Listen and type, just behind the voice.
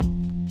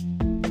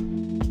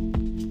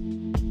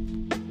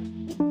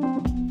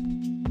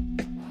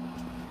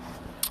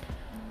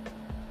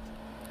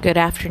Good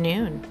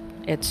afternoon.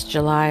 It's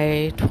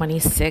July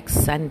 26th,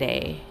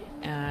 Sunday,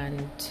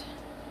 and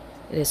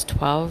it is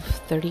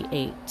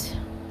 12:38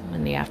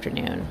 in the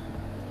afternoon.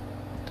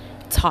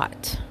 It's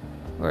hot,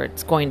 or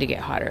it's going to get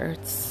hotter.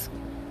 It's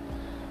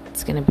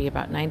going to be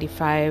about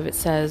 95, it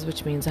says,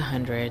 which means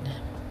 100.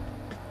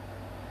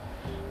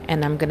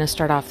 And I'm going to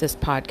start off this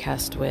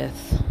podcast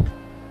with,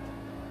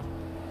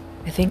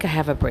 I think I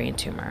have a brain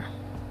tumor.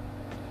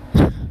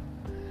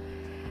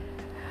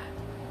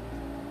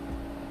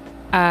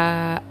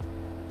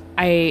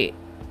 I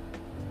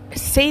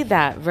say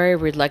that very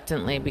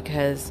reluctantly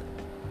because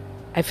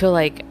I feel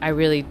like I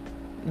really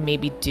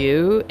maybe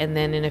do, and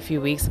then in a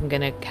few weeks I'm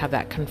going to have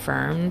that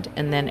confirmed,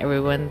 and then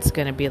everyone's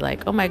going to be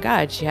like, oh my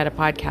God, she had a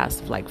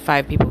podcast of like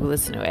 5 people who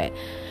listen to it.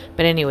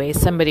 But anyway,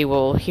 somebody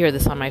will hear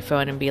this on my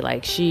phone and be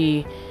like,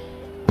 she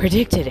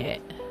predicted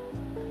it.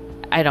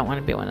 I don't want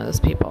to be one of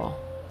those people.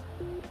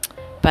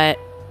 But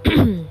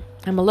I'm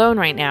alone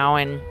right now,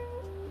 and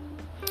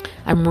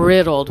I'm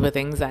riddled with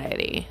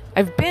anxiety.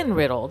 I've been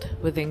riddled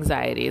with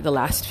anxiety the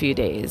last few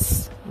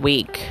days,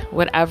 week,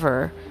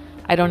 whatever.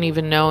 I don't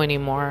even know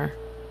anymore.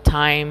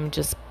 Time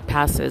just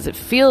passes. It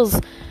feels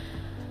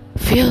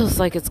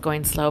like it's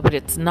going slow, but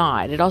it's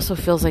not. It also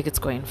feels like it's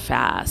going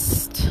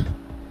fast.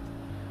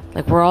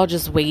 Like we're all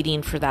just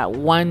waiting for that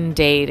one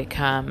day to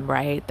come,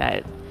 right?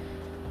 That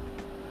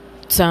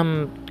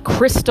some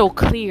crystal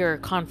clear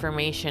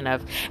confirmation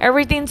of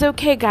everything's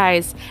okay,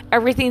 guys,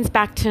 everything's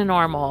back to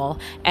normal,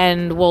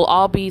 and we'll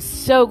all be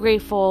so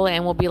grateful,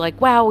 and we'll be like,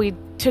 wow, we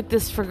took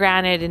this for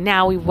granted and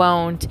now we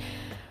won't.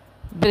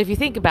 But if you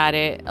think about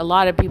it, a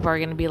lot of people are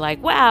going to be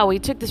like, wow, we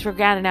took this for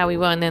granted, now we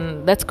won't, and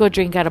then let's go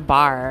drink at a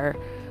bar,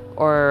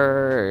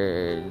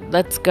 or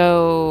let's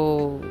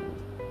go,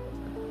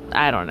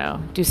 I don't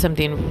know, do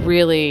something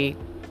really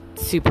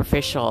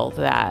superficial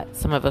that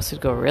some of us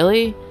would go,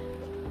 really?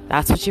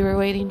 That's what you were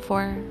waiting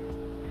for?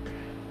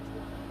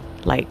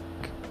 Like,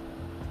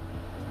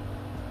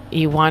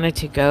 you wanted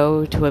to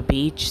go to a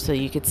beach so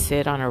you could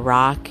sit on a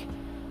rock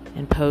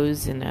and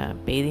pose in a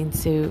bathing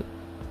suit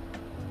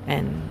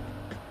and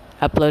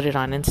upload it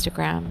on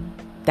Instagram?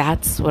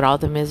 That's what all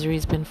the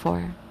misery's been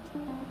for?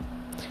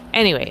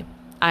 Anyway,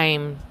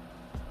 I'm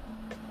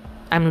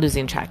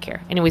losing track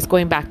here. Anyways,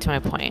 going back to my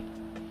point.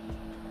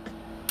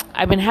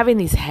 I've been having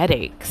these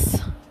headaches.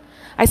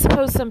 I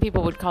suppose some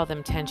people would call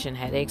them tension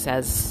headaches,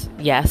 as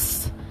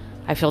yes,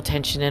 I feel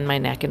tension in my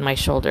neck and my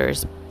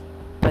shoulders,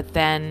 but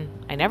then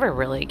I never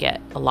really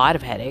get a lot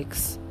of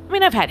headaches. I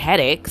mean, I've had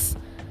headaches,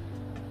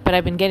 but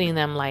I've been getting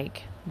them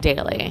like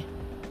daily.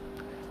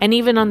 And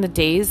even on the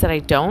days that I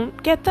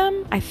don't get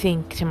them, I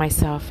think to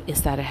myself,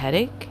 is that a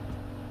headache?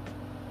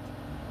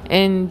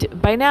 And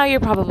by now you're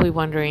probably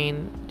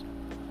wondering,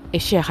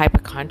 is she a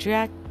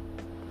hypochondriac?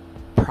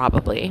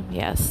 Probably,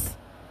 yes.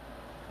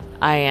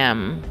 I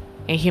am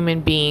a human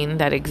being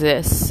that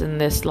exists in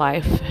this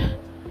life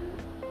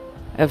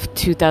of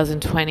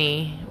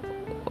 2020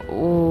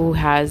 who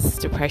has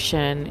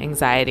depression,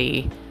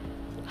 anxiety,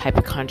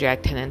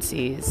 hypochondriac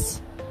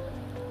tendencies.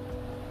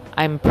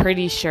 I'm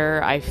pretty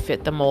sure I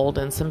fit the mold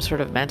in some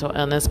sort of mental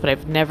illness, but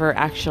I've never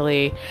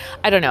actually,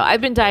 I don't know.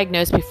 I've been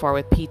diagnosed before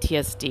with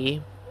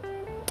PTSD,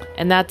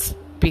 and that's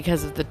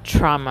because of the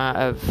trauma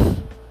of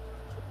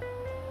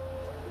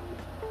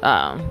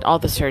all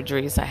the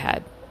surgeries I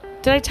had.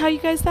 Did I tell you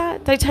guys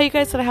that? Did I tell you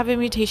guys that I have a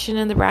mutation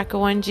in the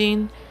BRCA1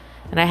 gene?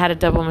 And I had a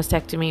double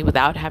mastectomy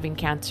without having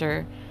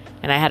cancer.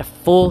 And I had a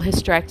full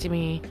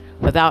hysterectomy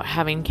without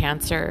having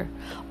cancer.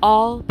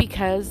 All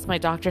because my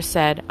doctor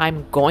said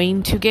I'm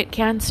going to get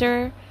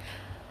cancer.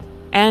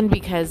 And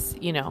because,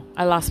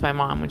 I lost my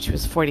mom when she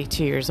was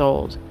 42 years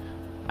old.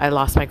 I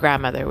lost my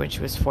grandmother when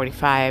she was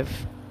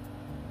 45.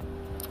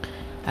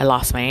 I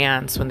lost my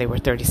aunts when they were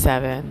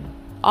 37.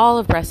 All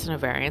of breast and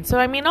ovarian. So,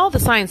 all the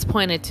signs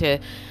pointed to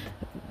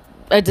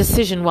a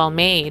decision well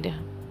made.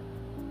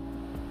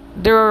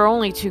 There are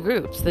only 2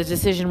 groups, the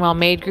decision well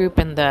made group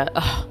and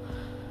the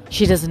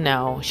she doesn't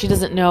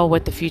know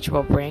what the future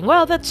will bring.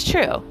 Well, that's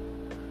true.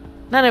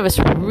 None of us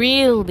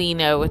really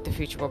know what the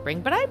future will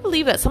bring, but I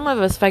believe that some of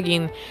us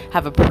fucking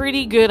have a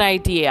pretty good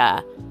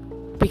idea,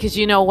 because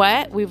you know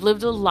what, we've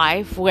lived a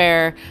life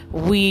where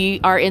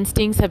our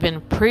instincts have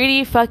been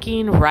pretty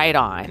fucking right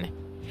on,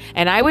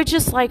 and I would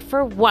just like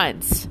for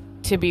once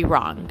to be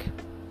wrong.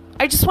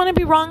 I just want to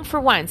be wrong for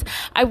once.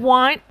 I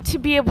want to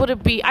be able to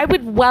be, I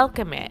would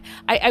welcome it.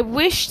 I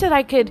wish that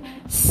I could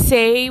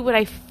say what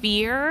I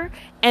fear,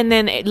 and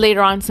then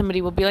later on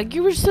somebody will be like,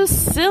 you were so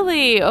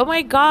silly. Oh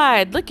my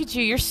God, look at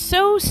you. You're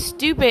so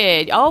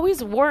stupid.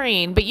 Always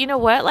worrying. But you know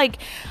what? Like,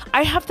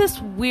 I have this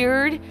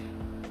weird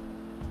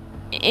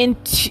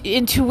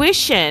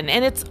intuition,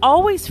 and it's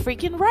always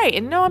freaking right.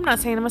 And no, I'm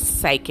not saying I'm a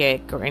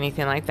psychic or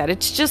anything like that.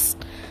 It's just,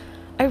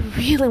 I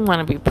really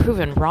want to be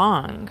proven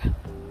wrong.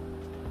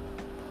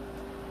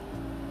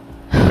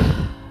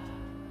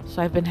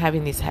 So I've been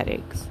having these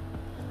headaches.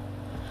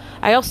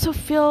 I also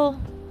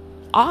feel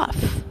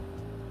off.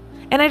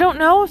 And I don't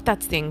know if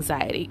that's the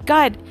anxiety.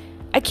 God,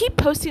 I keep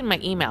posting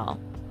my email.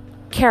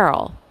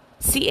 Carol,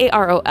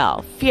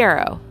 C-A-R-O-L,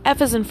 Fierro,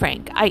 F as in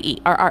Frank,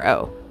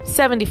 I-E-R-R-O,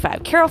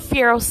 75. Carol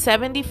Fierro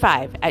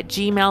 75 at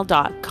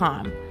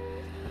gmail.com.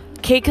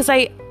 Okay, because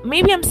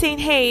maybe I'm saying,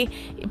 hey,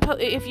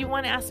 if you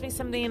want to ask me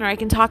something or I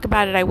can talk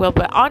about it, I will.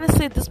 But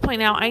honestly, at this point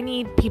now, I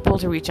need people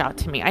to reach out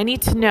to me. I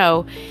need to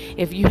know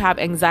if you have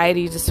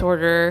anxiety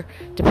disorder,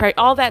 depression,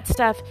 all that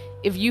stuff,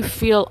 if you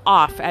feel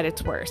off at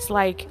its worst.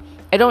 Like,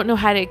 I don't know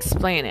how to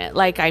explain it.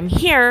 Like, I'm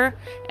here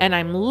and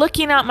I'm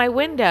looking out my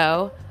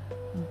window,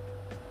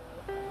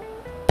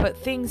 but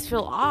things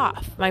feel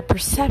off. My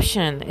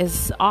perception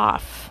is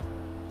off.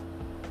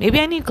 Maybe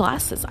I need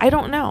glasses. I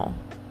don't know.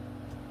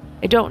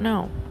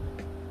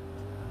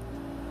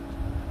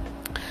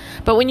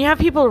 But when you have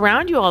people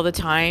around you all the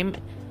time,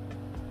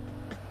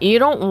 you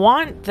don't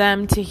want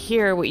them to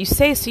hear what you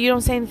say, so you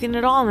don't say anything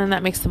at all, and then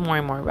that makes them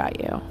worry more about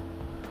you.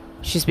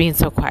 She's being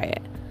so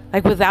quiet.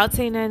 Like, without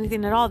saying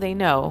anything at all, they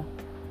know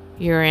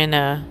you're in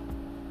a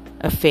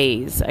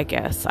phase, I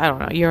guess. I don't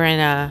know. You're in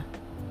a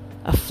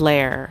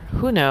flare.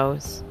 Who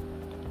knows?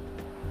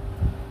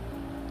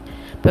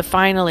 But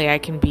finally, I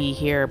can be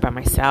here by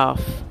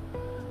myself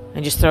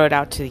and just throw it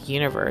out to the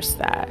universe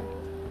that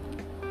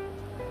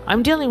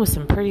I'm dealing with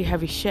some pretty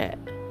heavy shit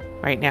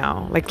right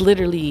now. Like,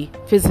 literally,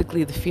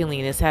 physically, the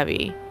feeling is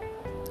heavy.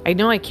 I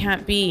know I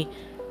can't be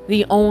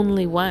the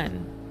only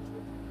one.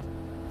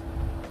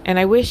 And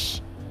I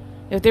wish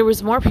if there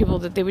was more people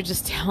that they would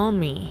just tell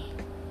me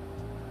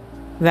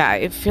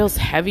that it feels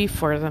heavy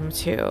for them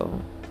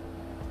too.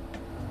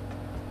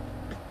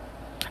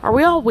 Are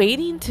we all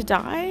waiting to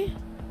die?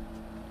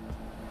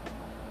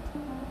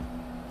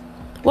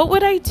 What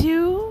would I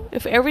do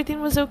if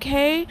everything was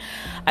okay?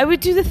 I would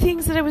do the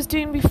things that I was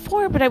doing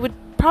before, but I would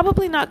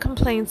probably not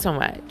complain so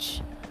much.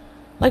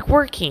 Like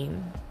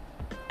working.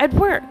 I'd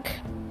work.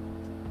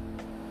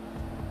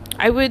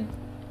 I would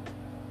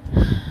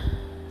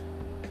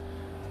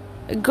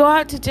go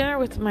out to dinner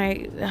with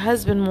my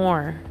husband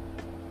more.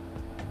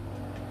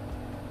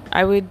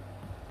 I would,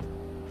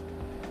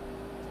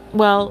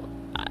 well,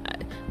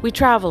 we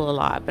travel a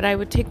lot, but I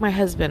would take my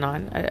husband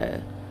on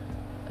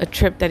a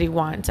trip that he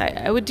wants.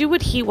 I would do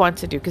what he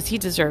wants to do because he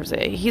deserves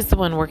it. He's the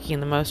one working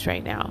the most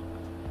right now.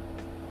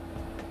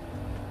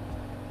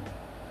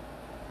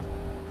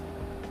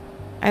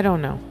 I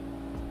don't know.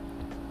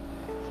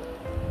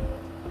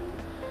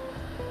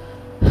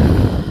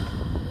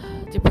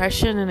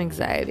 Depression and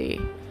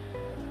anxiety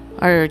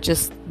are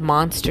just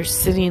monsters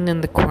sitting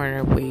in the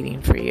corner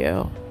waiting for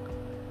you.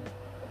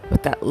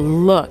 With that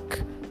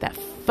look, that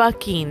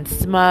fucking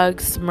smug,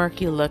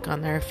 smirky look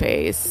on their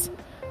face,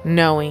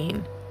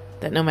 knowing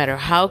that no matter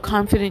how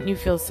confident you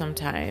feel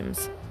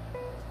sometimes,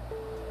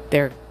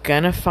 they're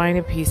gonna find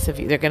a piece of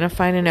you. They're gonna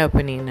find an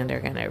opening and they're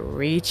gonna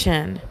reach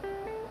in.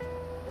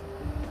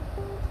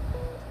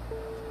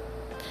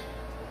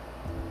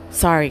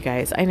 Sorry,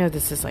 guys. I know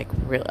this is like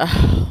real.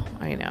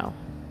 I know.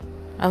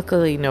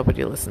 Luckily,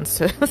 nobody listens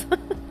to this.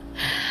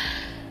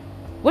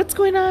 What's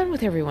going on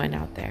with everyone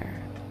out there?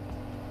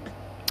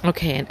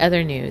 Okay, in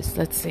other news,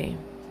 let's see.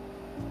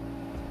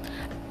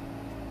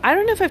 I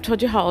don't know if I've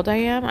told you how old I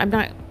am. I'm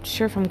not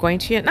sure if I'm going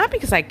to yet. Not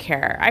because I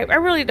care. I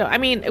really don't. I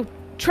mean,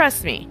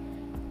 trust me.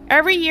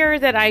 Every year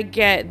that I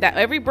get, that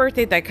every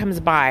birthday that comes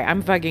by,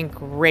 I'm fucking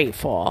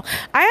grateful.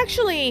 I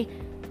actually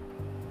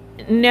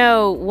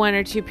know one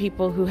or two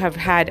people who have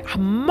had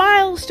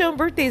milestone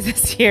birthdays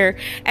this year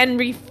and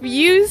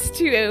refuse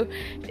to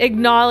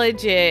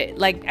acknowledge it,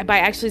 like, by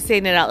actually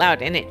saying it out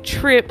loud, and it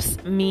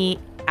trips me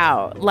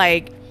out.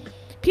 Like,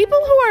 people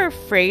who are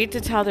afraid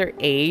to tell their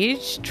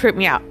age trip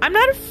me out. I'm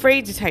not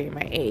afraid to tell you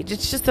my age.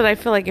 It's just that I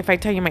feel like if I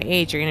tell you my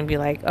age, you're going to be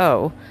like,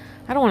 oh,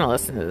 I don't want to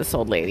listen to this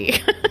old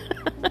lady.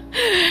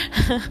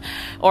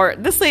 Or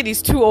this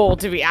lady's too old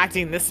to be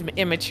acting this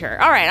immature.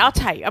 All right, I'll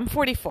tell you. I'm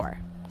 44.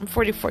 I'm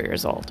 44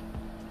 years old.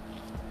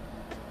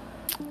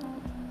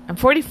 I'm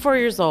 44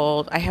 years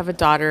old. I have a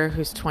daughter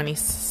who's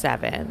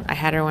 27. I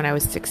had her when I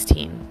was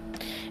 16.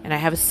 And I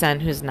have a son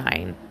who's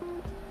 9.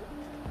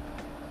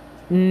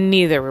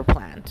 Neither were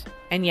planned.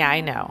 And yeah,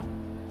 I know.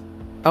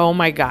 Oh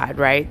my God,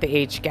 right? The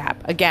age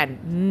gap.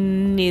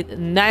 Again,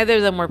 neither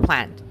of them were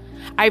planned.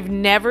 I've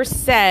never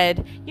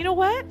said, you know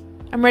what?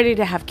 I'm ready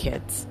to have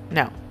kids.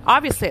 No.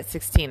 Obviously at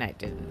 16,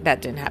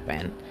 that didn't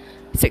happen.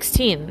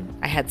 16,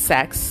 I had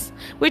sex,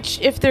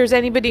 which if there's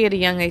anybody at a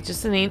young age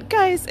listening,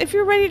 guys, if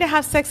you're ready to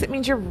have sex, it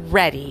means you're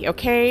ready,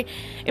 okay?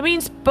 It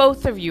means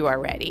both of you are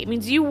ready. It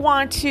means you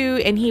want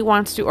to and he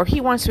wants to, or he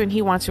wants to and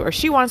he wants to, or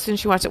she wants to and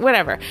she wants to,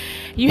 whatever.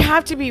 You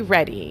have to be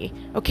ready,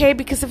 okay?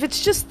 Because if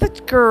it's just the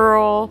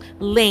girl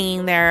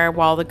laying there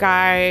while the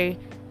guy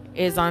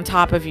is on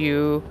top of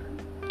you,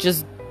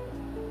 just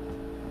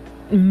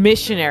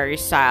missionary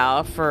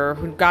style for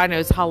God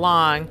knows how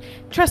long,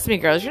 trust me,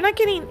 girls, you're not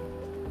getting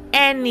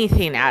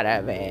anything out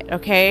of it,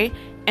 okay?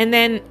 And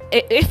then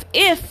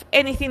if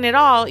anything at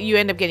all, you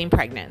end up getting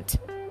pregnant,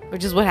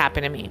 which is what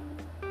happened to me.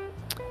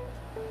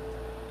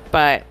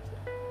 But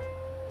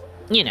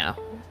you know,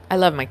 I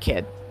love my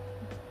kid.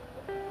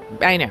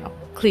 I know,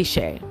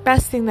 cliche,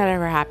 best thing that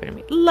ever happened to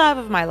me, love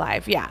of my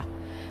life. Yeah,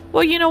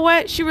 well, you know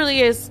what, she really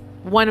is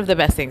one of the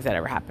best things that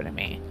ever happened to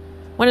me.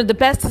 One of the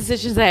best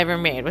decisions I ever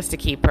made was to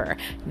keep her.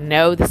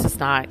 No, this is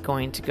not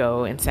going to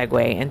go and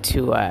segue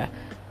into a,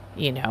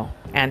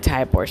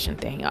 anti-abortion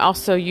thing.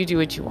 Also, you do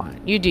what you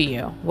want. You do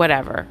you.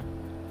 Whatever.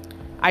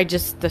 I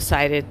just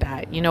decided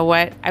that, you know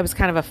what? I was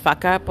kind of a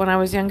fuck up when I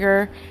was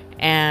younger,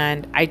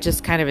 and I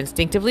just kind of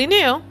instinctively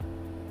knew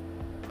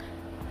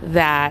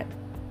that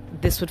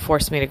this would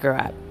force me to grow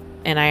up.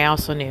 And I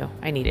also knew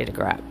I needed to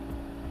grow up.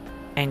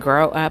 And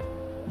grow up,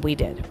 we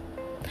did.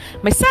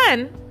 My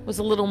son was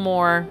a little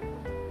more,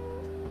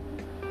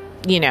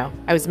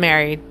 I was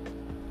married.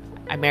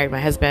 I married my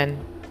husband.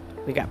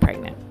 We got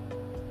pregnant.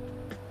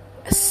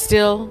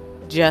 Still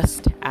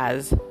just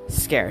as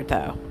scared,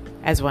 though,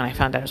 as when I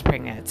found out I was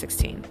pregnant at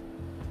 16.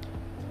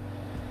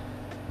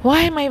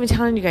 Why am I even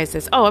telling you guys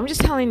this? Oh, I'm just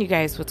telling you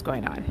guys what's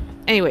going on.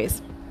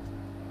 Anyways,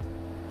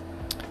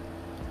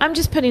 I'm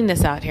just putting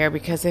this out here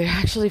because it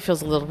actually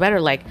feels a little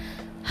better. Like,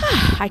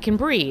 I can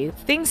breathe.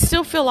 Things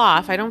still feel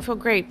off. I don't feel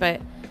great,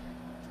 but,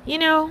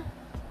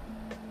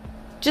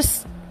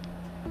 just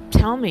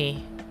tell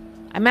me.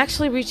 I'm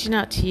actually reaching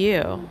out to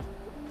you.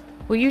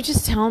 Will you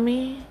just tell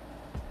me?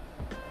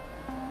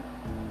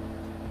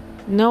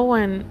 No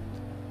one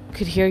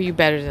could hear you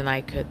better than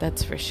I could.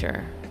 That's for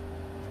sure.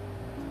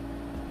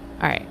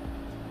 All right.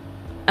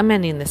 I'm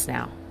ending this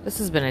now. This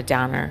has been a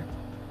downer.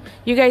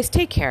 You guys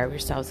take care of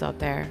yourselves out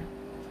there.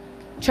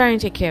 Try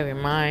and take care of your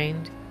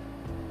mind.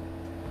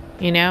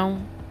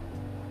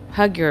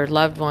 Hug your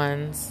loved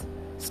ones.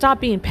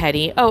 Stop being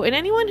petty. Oh, and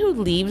anyone who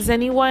leaves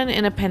anyone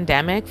in a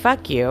pandemic,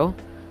 fuck you.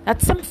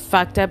 That's some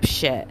fucked up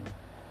shit.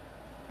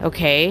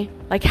 Okay?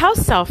 Like, how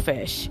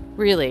selfish.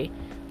 Really.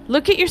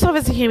 Look at yourself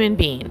as a human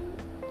being.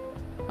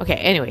 Okay,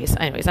 anyways,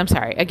 I'm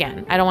sorry.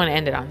 Again, I don't want to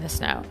end it on this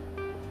note.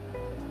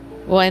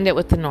 We'll end it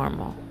with the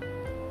normal.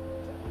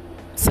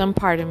 Some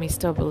part of me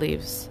still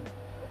believes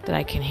that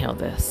I can heal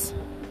this.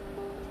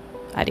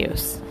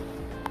 Adios.